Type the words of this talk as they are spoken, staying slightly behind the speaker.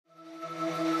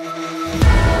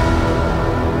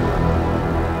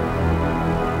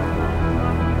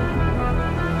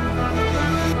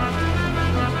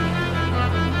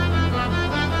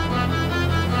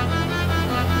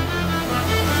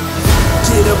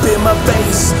in my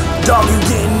face, dog, you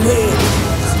getting hit.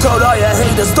 Told all your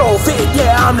haters don't fit,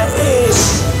 yeah, I'm the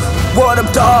ish. What up,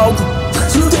 dog?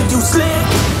 You think you slick?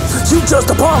 You just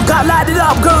a punk, I light it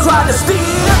up, girls ride the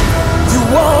steer. You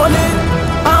want it?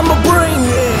 I'ma bring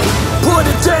it. Put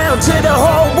it down till the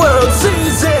whole world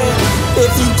sees it.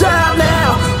 If you doubt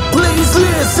now, please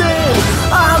listen.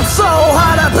 I'm so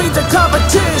hot, I beat the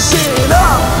competition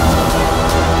up.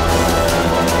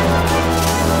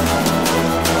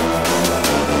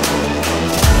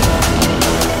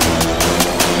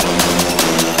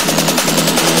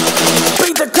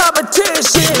 Beat the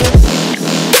competition.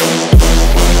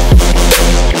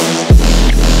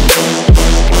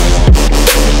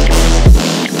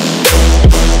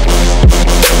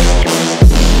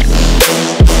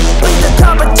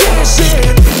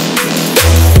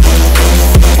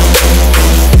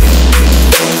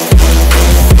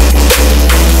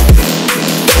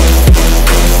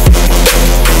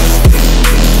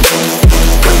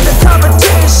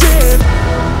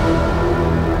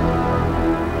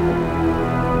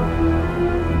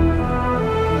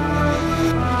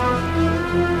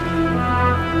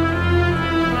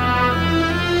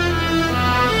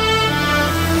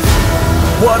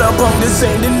 What up, this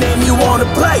ain't the name you wanna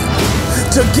play.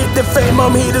 To get the fame,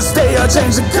 I'm here to stay or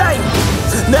change the game.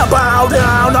 Now bow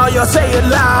down, all y'all say it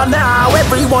loud now.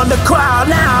 Everyone the crowd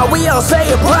now, we all say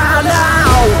it proud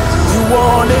now. You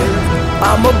want it,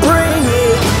 I'ma bring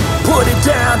it. Put it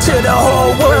down till the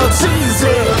whole world sees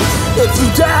it. If you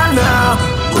doubt now,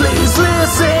 please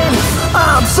listen.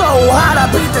 I'm so hot, I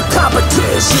beat the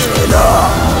competition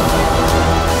up.